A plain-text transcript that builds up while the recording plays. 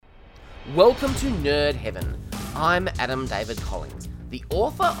Welcome to Nerd Heaven. I'm Adam David Collins, the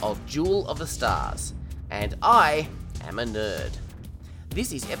author of Jewel of the Stars, and I am a nerd.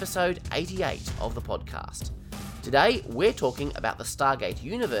 This is episode 88 of the podcast. Today, we're talking about the Stargate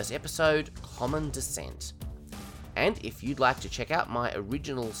Universe episode, Common Descent. And if you'd like to check out my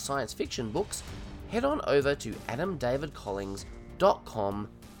original science fiction books, head on over to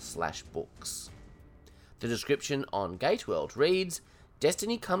adamdavidcollins.com/books. The description on Gateworld reads,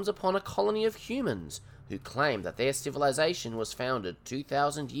 Destiny comes upon a colony of humans who claim that their civilization was founded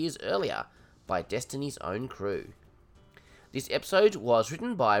 2,000 years earlier by Destiny's own crew. This episode was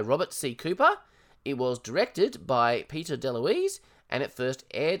written by Robert C. Cooper, it was directed by Peter DeLuise, and it first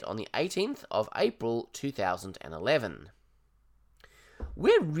aired on the 18th of April 2011.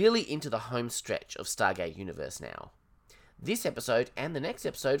 We're really into the home stretch of Stargate Universe now. This episode and the next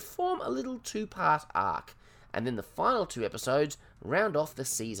episode form a little two-part arc, and then the final two episodes round off the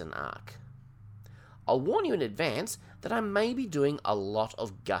season arc. I'll warn you in advance that I may be doing a lot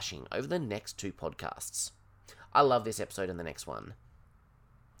of gushing over the next two podcasts. I love this episode and the next one.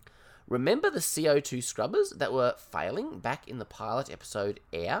 Remember the CO2 scrubbers that were failing back in the pilot episode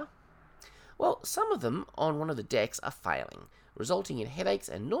Air? Well, some of them on one of the decks are failing, resulting in headaches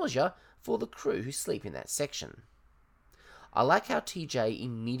and nausea for the crew who sleep in that section. I like how TJ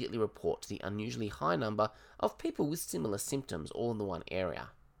immediately reports the unusually high number of people with similar symptoms all in the one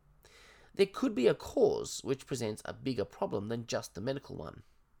area. There could be a cause which presents a bigger problem than just the medical one.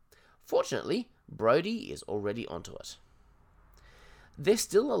 Fortunately, Brody is already onto it. They're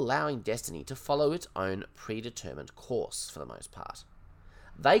still allowing Destiny to follow its own predetermined course for the most part.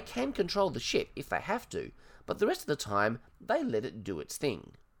 They can control the ship if they have to, but the rest of the time they let it do its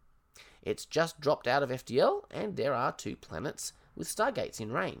thing. It's just dropped out of FTL, and there are two planets with Stargates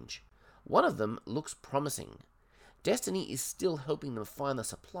in range. One of them looks promising. Destiny is still helping them find the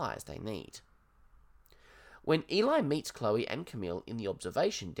supplies they need. When Eli meets Chloe and Camille in the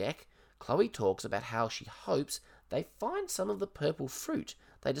observation deck, Chloe talks about how she hopes they find some of the purple fruit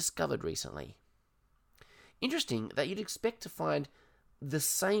they discovered recently. Interesting that you'd expect to find the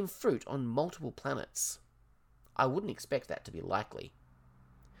same fruit on multiple planets. I wouldn't expect that to be likely.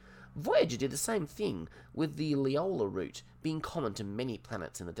 Voyager did the same thing, with the Leola root being common to many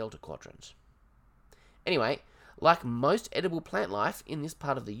planets in the Delta Quadrant. Anyway, like most edible plant life in this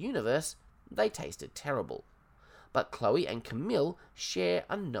part of the universe, they tasted terrible. But Chloe and Camille share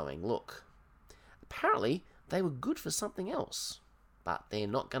a knowing look. Apparently, they were good for something else, but they're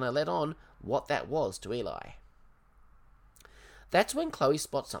not going to let on what that was to Eli. That's when Chloe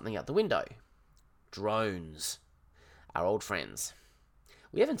spots something out the window. Drones. Our old friends.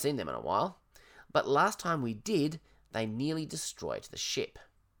 We haven't seen them in a while, but last time we did, they nearly destroyed the ship.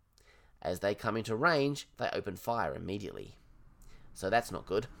 As they come into range, they open fire immediately. So that's not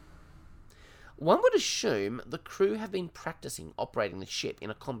good. One would assume the crew have been practicing operating the ship in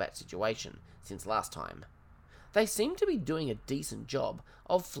a combat situation since last time. They seem to be doing a decent job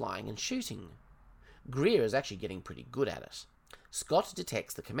of flying and shooting. Greer is actually getting pretty good at it. Scott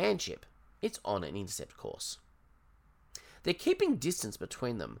detects the command ship. It's on an intercept course. They're keeping distance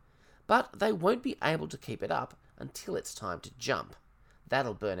between them, but they won't be able to keep it up until it's time to jump.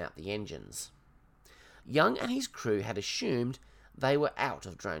 That'll burn out the engines. Young and his crew had assumed they were out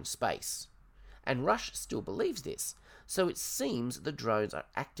of drone space, and Rush still believes this, so it seems the drones are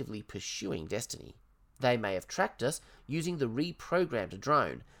actively pursuing Destiny. They may have tracked us using the reprogrammed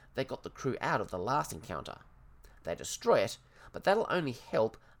drone that got the crew out of the last encounter. They destroy it, but that'll only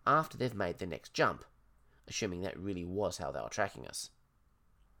help after they've made their next jump, assuming that really was how they were tracking us.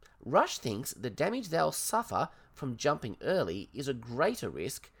 Rush thinks the damage they'll suffer from jumping early is a greater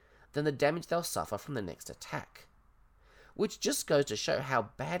risk than the damage they'll suffer from the next attack, which just goes to show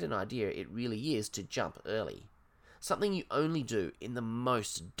how bad an idea it really is to jump early, something you only do in the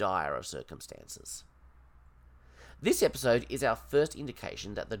most dire of circumstances. This episode is our first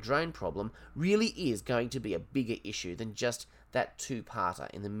indication that the drone problem really is going to be a bigger issue than just that two-parter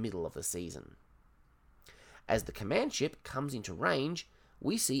in the middle of the season. As the command ship comes into range,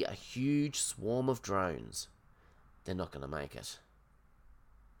 we see a huge swarm of drones. They're not going to make it.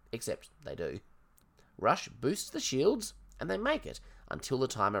 Except they do. Rush boosts the shields, and they make it until the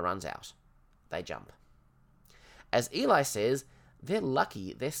timer runs out. They jump. As Eli says, they're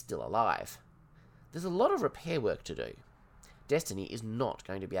lucky they're still alive. There's a lot of repair work to do. Destiny is not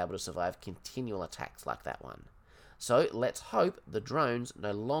going to be able to survive continual attacks like that one. So let's hope the drones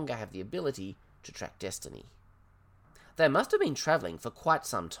no longer have the ability to track Destiny. They must have been travelling for quite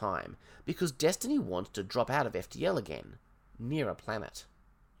some time, because Destiny wants to drop out of FTL again, near a planet.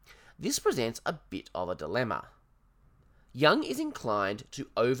 This presents a bit of a dilemma. Young is inclined to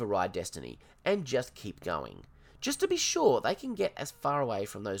override destiny and just keep going, just to be sure they can get as far away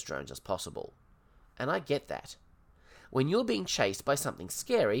from those drones as possible. And I get that. When you're being chased by something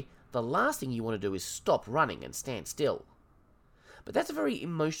scary, the last thing you want to do is stop running and stand still. But that's a very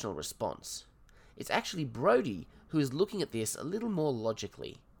emotional response. It's actually Brody who is looking at this a little more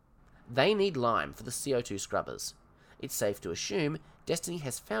logically. They need lime for the CO2 scrubbers. It's safe to assume Destiny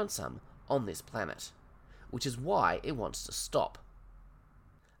has found some on this planet, which is why it wants to stop.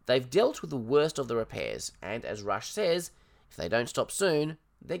 They've dealt with the worst of the repairs, and as Rush says, if they don't stop soon,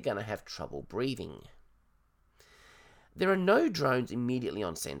 they're gonna have trouble breathing. There are no drones immediately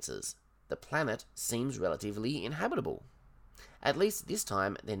on sensors. The planet seems relatively inhabitable. At least this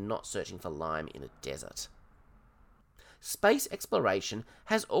time, they're not searching for lime in a desert. Space exploration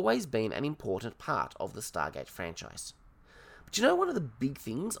has always been an important part of the Stargate franchise. But you know one of the big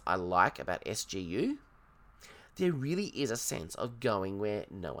things I like about SGU? There really is a sense of going where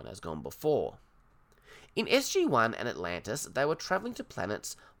no one has gone before. In SG-1 and Atlantis, they were travelling to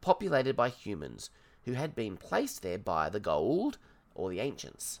planets populated by humans who had been placed there by the Goa'uld or the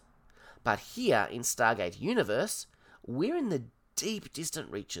Ancients. But here in Stargate Universe, we're in the deep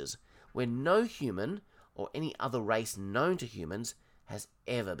distant reaches where no human or any other race known to humans has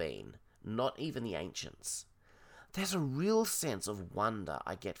ever been, not even the Ancients. There's a real sense of wonder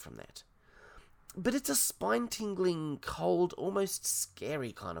I get from that. But it's a spine-tingling, cold, almost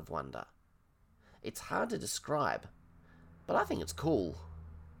scary kind of wonder. It's hard to describe, but I think it's cool.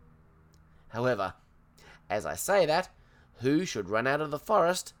 However, as I say that, who should run out of the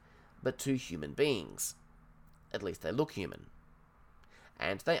forest but two human beings? At least they look human.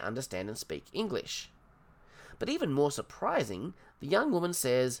 And they understand and speak English. But even more surprising, the young woman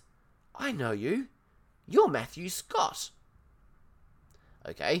says, "I know you. You're Matthew Scott."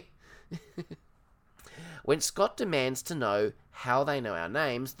 Okay. When Scott demands to know how they know our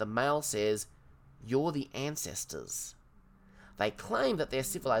names, the male says, "You're the ancestors." They claim that their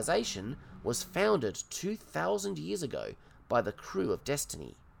civilization was founded 2,000 years ago by the crew of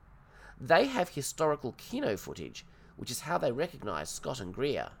Destiny. They have historical Kino footage, which is how they recognize Scott and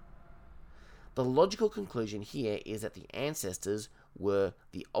Greer. The logical conclusion here is that the ancestors were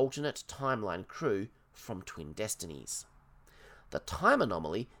the alternate timeline crew from Twin Destinies. The time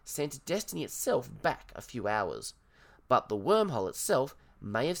anomaly sent Destiny itself back a few hours, but the wormhole itself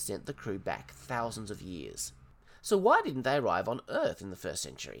may have sent the crew back thousands of years. So why didn't they arrive on Earth in the first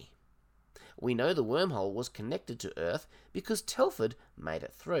century? We know the wormhole was connected to Earth because Telford made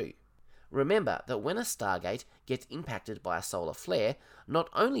it through. Remember that when a Stargate gets impacted by a solar flare, not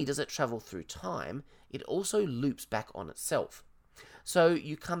only does it travel through time, it also loops back on itself. So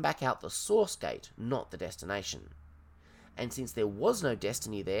you come back out the source gate, not the destination. And since there was no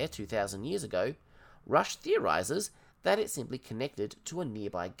Destiny there 2,000 years ago, Rush theorizes that it simply connected to a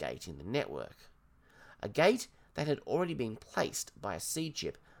nearby gate in the network. A gate that had already been placed by a seed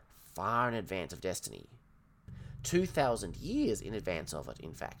ship far in advance of Destiny. 2,000 years in advance of it,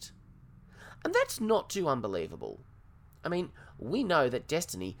 in fact. And that's not too unbelievable. I mean, we know that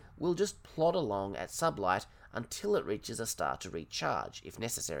Destiny will just plod along at sublight until it reaches a star to recharge, if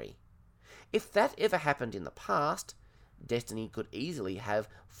necessary. If that ever happened in the past, Destiny could easily have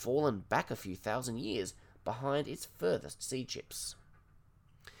fallen back a few thousand years behind its furthest seed ships.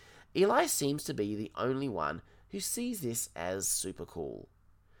 Eli seems to be the only one who sees this as super cool.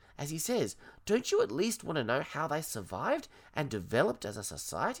 As he says, don't you at least want to know how they survived and developed as a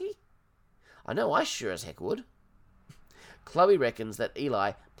society? I know I sure as heck would. Chloe reckons that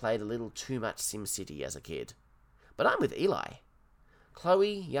Eli played a little too much SimCity as a kid. But I'm with Eli.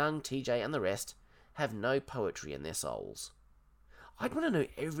 Chloe, Young, TJ and the rest have no poetry in their souls. I'd want to know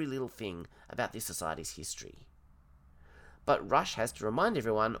every little thing about this society's history. But Rush has to remind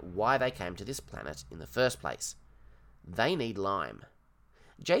everyone why they came to this planet in the first place. They need lime.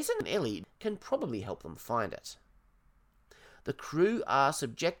 Jason and Ellie can probably help them find it. The crew are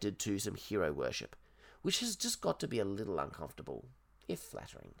subjected to some hero worship, which has just got to be a little uncomfortable, if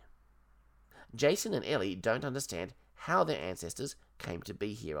flattering. Jason and Ellie don't understand how their ancestors came to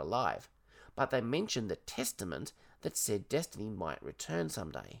be here alive, but they mention the testament that said Destiny might return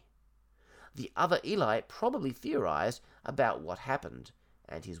someday. The other Eli probably theorized about what happened,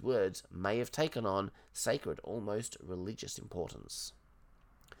 and his words may have taken on sacred, almost religious importance.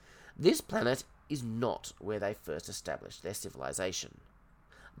 This planet is not where they first established their civilization.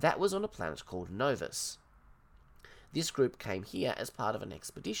 That was on a planet called Novus. This group came here as part of an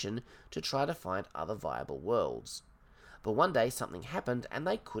expedition to try to find other viable worlds. But one day something happened and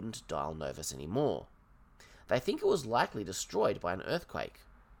they couldn't dial Novus anymore. They think it was likely destroyed by an earthquake,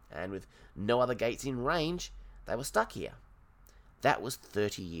 and with no other gates in range, they were stuck here. That was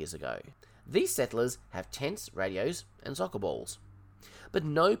 30 years ago. These settlers have tents, radios, and soccer balls. But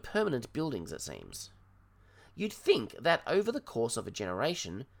no permanent buildings, it seems. You'd think that over the course of a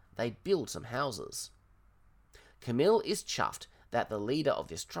generation, they'd build some houses. Camille is chuffed that the leader of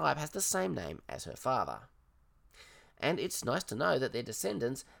this tribe has the same name as her father. And it's nice to know that their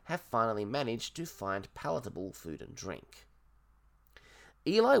descendants have finally managed to find palatable food and drink.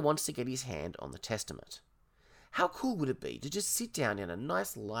 Eli wants to get his hand on the Testament. How cool would it be to just sit down in a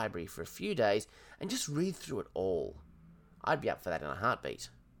nice library for a few days and just read through it all? I'd be up for that in a heartbeat.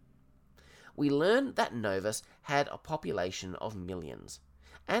 We learn that Novus had a population of millions,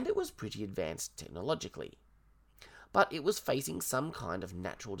 and it was pretty advanced technologically. But it was facing some kind of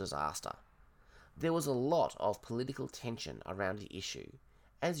natural disaster. There was a lot of political tension around the issue,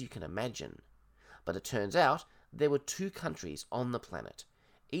 as you can imagine. But it turns out there were 2 countries on the planet,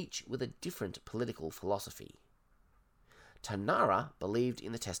 each with a different political philosophy. Tanara believed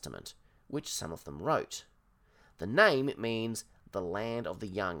in the Testament, which some of them wrote. The name means the land of the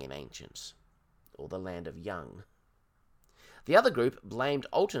young in ancient, or the land of young. The other group blamed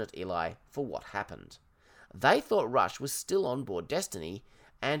alternate Eli for what happened. They thought Rush was still on board Destiny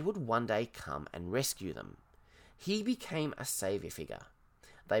and would one day come and rescue them. He became a saviour figure.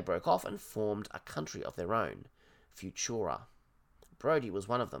 They broke off and formed a country of their own, Futura. Brody was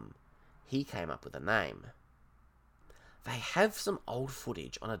one of them. He came up with a name. They have some old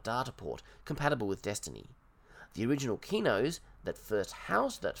footage on a data port compatible with Destiny. The original Kinos that first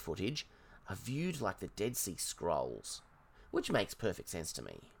housed that footage are viewed like the Dead Sea Scrolls, which makes perfect sense to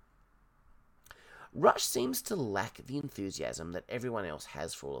me. Rush seems to lack the enthusiasm that everyone else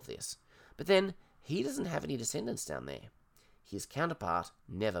has for all of this, but then he doesn't have any descendants down there. His counterpart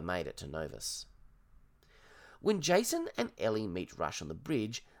never made it to Novus. When Jason and Ellie meet Rush on the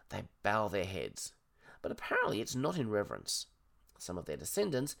bridge, they bow their heads, but apparently it's not in reverence. Some of their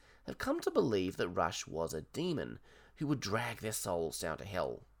descendants have come to believe that Rush was a demon who would drag their souls down to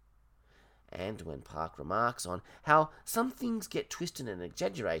hell. And when Park remarks on how some things get twisted and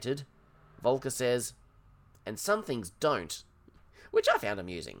exaggerated, Volker says, and some things don't, which I found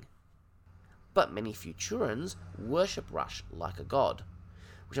amusing. But many Futurans worship Rush like a god,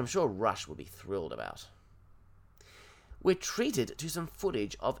 which I'm sure Rush would be thrilled about. We're treated to some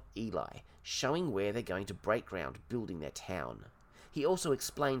footage of Eli, showing where they're going to break ground building their town. He also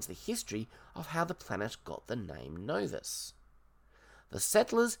explains the history of how the planet got the name Novus. The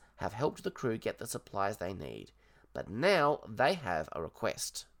settlers have helped the crew get the supplies they need, but now they have a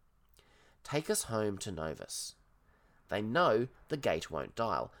request. Take us home to Novus. They know the gate won't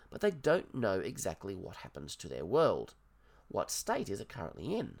dial, but they don't know exactly what happens to their world. What state is it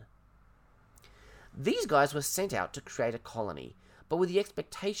currently in? These guys were sent out to create a colony, but with the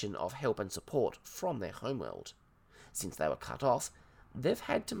expectation of help and support from their homeworld. Since they were cut off, they've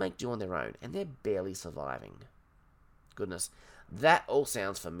had to make do on their own, and they're barely surviving. Goodness, that all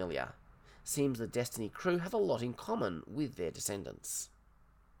sounds familiar. Seems the Destiny crew have a lot in common with their descendants.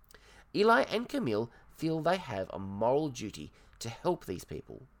 Eli and Camille feel they have a moral duty to help these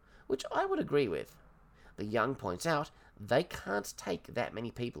people, which I would agree with. The young points out they can't take that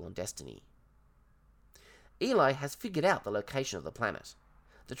many people on Destiny. Eli has figured out the location of the planet.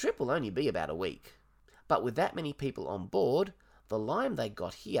 The trip will only be about a week. But with that many people on board, the lime they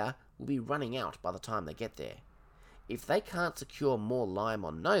got here will be running out by the time they get there. If they can't secure more lime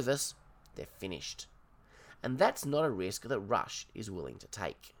on Novus, they're finished. And that's not a risk that Rush is willing to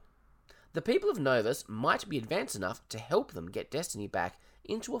take. The people of Novus might be advanced enough to help them get Destiny back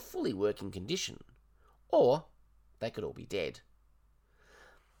into a fully working condition. Or they could all be dead.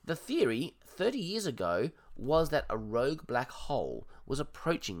 The theory 30 years ago was that a rogue black hole was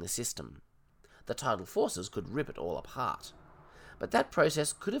approaching the system. The tidal forces could rip it all apart. But that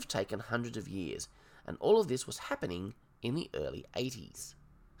process could have taken hundreds of years, and all of this was happening in the early 80s.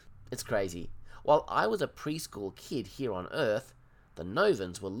 It's crazy. While I was a preschool kid here on Earth, the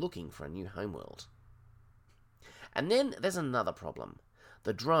Novans were looking for a new homeworld. And then there's another problem.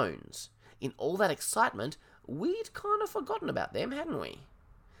 The drones. In all that excitement, we'd kind of forgotten about them, hadn't we?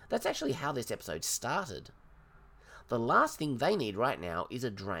 That's actually how this episode started. The last thing they need right now is a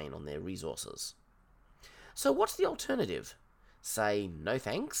drain on their resources. So what's the alternative? Say no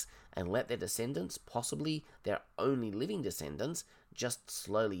thanks and let their descendants, possibly their only living descendants, just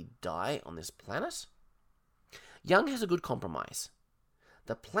slowly die on this planet? Young has a good compromise.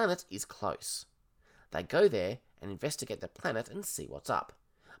 The planet is close. They go there and investigate the planet and see what's up.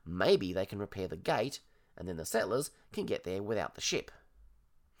 Maybe they can repair the gate, and then the settlers can get there without the ship.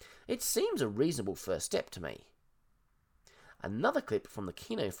 It seems a reasonable first step to me. Another clip from the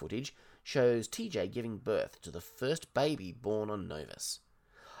Kino footage shows TJ giving birth to the first baby born on Novus.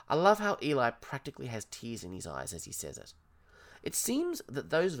 I love how Eli practically has tears in his eyes as he says it. It seems that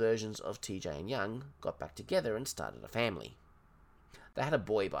those versions of TJ and Young got back together and started a family. They had a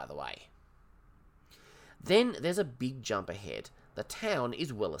boy, by the way. Then there's a big jump ahead. The town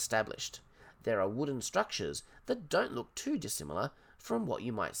is well established. There are wooden structures that don't look too dissimilar from what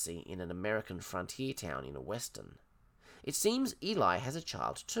you might see in an American frontier town in a western. It seems Eli has a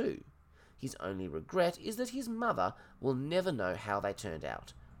child too. His only regret is that his mother will never know how they turned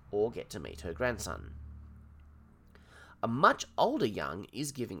out, or get to meet her grandson. A much older Young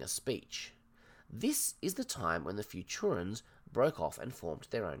is giving a speech. This is the time when the Futurans broke off and formed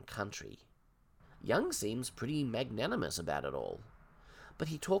their own country. Young seems pretty magnanimous about it all, but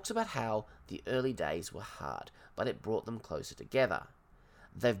he talks about how the early days were hard, but it brought them closer together.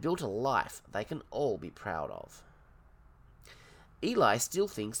 They've built a life they can all be proud of. Eli still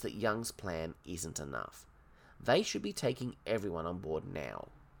thinks that Young's plan isn't enough. They should be taking everyone on board now.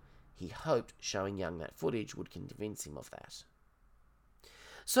 He hoped showing Young that footage would convince him of that.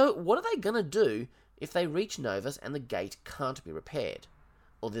 So what are they going to do if they reach Novus and the gate can't be repaired,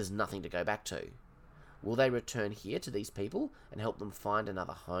 or there's nothing to go back to? Will they return here to these people and help them find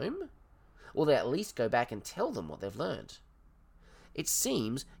another home? Will they at least go back and tell them what they've learned? It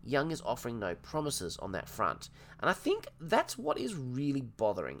seems Young is offering no promises on that front, and I think that's what is really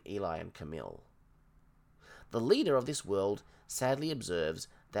bothering Eli and Camille. The leader of this world sadly observes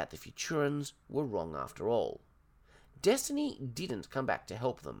that the Futurans were wrong after all. Destiny didn't come back to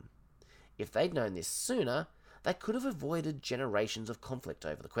help them. If they'd known this sooner, they could have avoided generations of conflict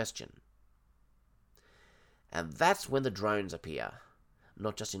over the question. And that's when the drones appear,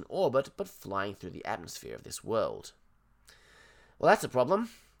 not just in orbit, but flying through the atmosphere of this world. Well, that's a problem,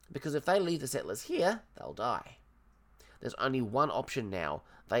 because if they leave the settlers here, they'll die. There's only one option now.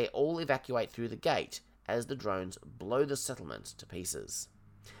 They all evacuate through the gate as the drones blow the settlement to pieces.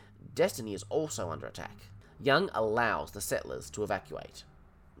 Destiny is also under attack. Young allows the settlers to evacuate.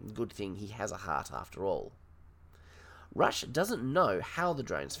 Good thing he has a heart after all. Rush doesn't know how the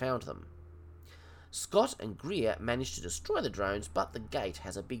drones found them. Scott and Greer manage to destroy the drones, but the gate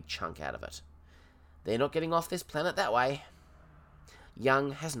has a big chunk out of it. They're not getting off this planet that way.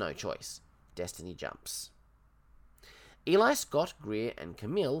 Young has no choice. Destiny jumps. Eli, Scott, Greer, and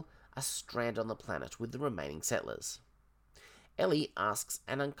Camille are stranded on the planet with the remaining settlers. Ellie asks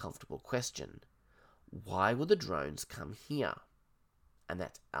an uncomfortable question. Why would the drones come here? And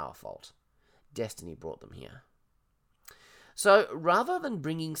that's our fault. Destiny brought them here. So, rather than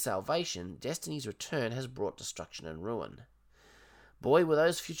bringing salvation, Destiny's return has brought destruction and ruin. Boy, were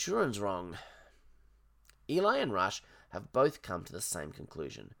those Futurans wrong. Eli and Rush have both come to the same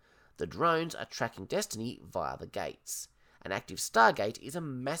conclusion. The drones are tracking Destiny via the gates. An active Stargate is a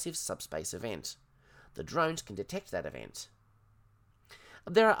massive subspace event. The drones can detect that event.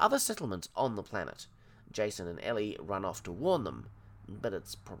 There are other settlements on the planet. Jason and Ellie run off to warn them, but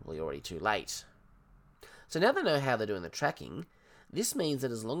it's probably already too late. So now they know how they're doing the tracking. This means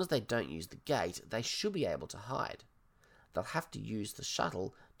that as long as they don't use the gate, they should be able to hide. They'll have to use the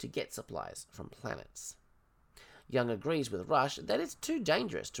shuttle to get supplies from planets. Young agrees with Rush that it's too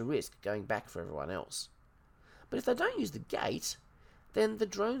dangerous to risk going back for everyone else. But if they don't use the gate, then the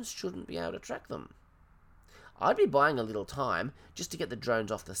drones shouldn't be able to track them. I'd be buying a little time just to get the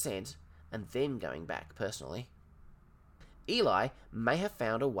drones off the scent, and then going back, personally. Eli may have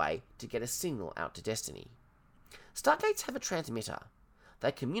found a way to get a signal out to Destiny. Stargates have a transmitter.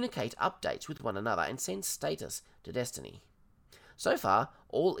 They communicate updates with one another and send status to Destiny. So far,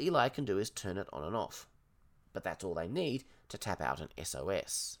 all Eli can do is turn it on and off. But that's all they need to tap out an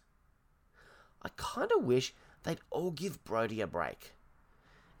SOS. I kinda wish they'd all give Brody a break.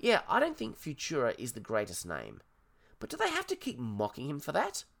 Yeah, I don't think Futura is the greatest name, but do they have to keep mocking him for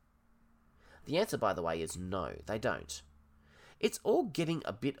that? The answer, by the way, is no, they don't. It's all getting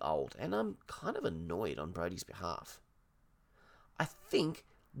a bit old, and I'm kind of annoyed on Brody's behalf. I think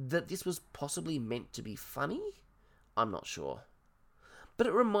that this was possibly meant to be funny? I'm not sure. But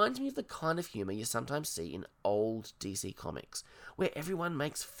it reminds me of the kind of humour you sometimes see in old DC comics, where everyone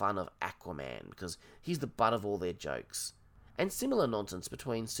makes fun of Aquaman because he's the butt of all their jokes, and similar nonsense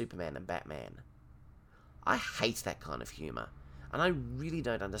between Superman and Batman. I hate that kind of humour, and I really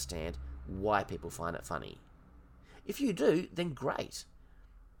don't understand why people find it funny. If you do, then great,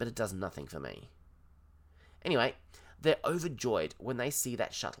 but it does nothing for me. Anyway, they're overjoyed when they see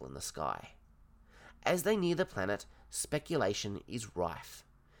that shuttle in the sky. As they near the planet, speculation is rife.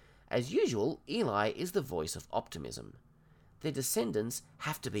 As usual, Eli is the voice of optimism. Their descendants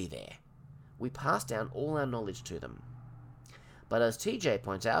have to be there. We pass down all our knowledge to them. But as TJ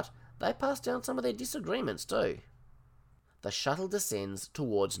points out, they pass down some of their disagreements too. The shuttle descends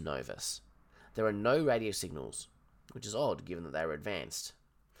towards Novus. There are no radio signals, which is odd given that they were advanced.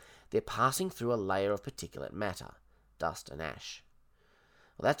 They're passing through a layer of particulate matter, dust and ash.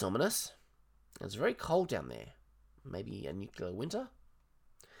 Well, that's ominous. It's very cold down there. Maybe a nuclear winter?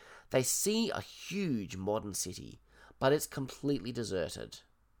 They see a huge modern city, but it's completely deserted.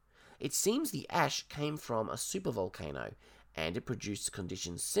 It seems the ash came from a supervolcano, and it produced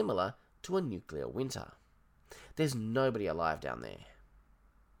conditions similar to a nuclear winter. There's nobody alive down there.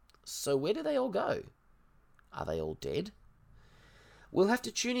 So where do they all go? Are they all dead? We'll have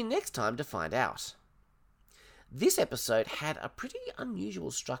to tune in next time to find out. This episode had a pretty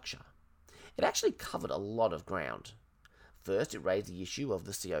unusual structure. It actually covered a lot of ground. First, it raised the issue of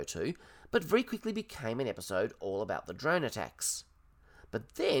the CO2, but very quickly became an episode all about the drone attacks.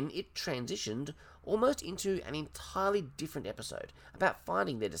 But then it transitioned almost into an entirely different episode about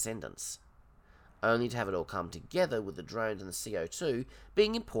finding their descendants, only to have it all come together with the drones and the CO2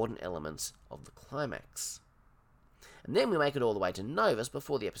 being important elements of the climax. And then we make it all the way to Novus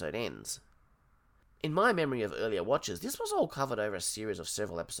before the episode ends. In my memory of earlier watches, this was all covered over a series of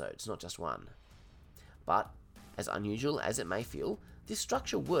several episodes, not just one. But, as unusual as it may feel, this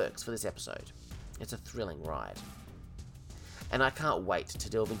structure works for this episode. It's a thrilling ride. And I can't wait to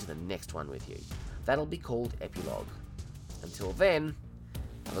delve into the next one with you. That'll be called Epilogue. Until then,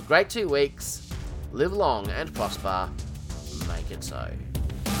 have a great 2 weeks, live long and prosper, make it so.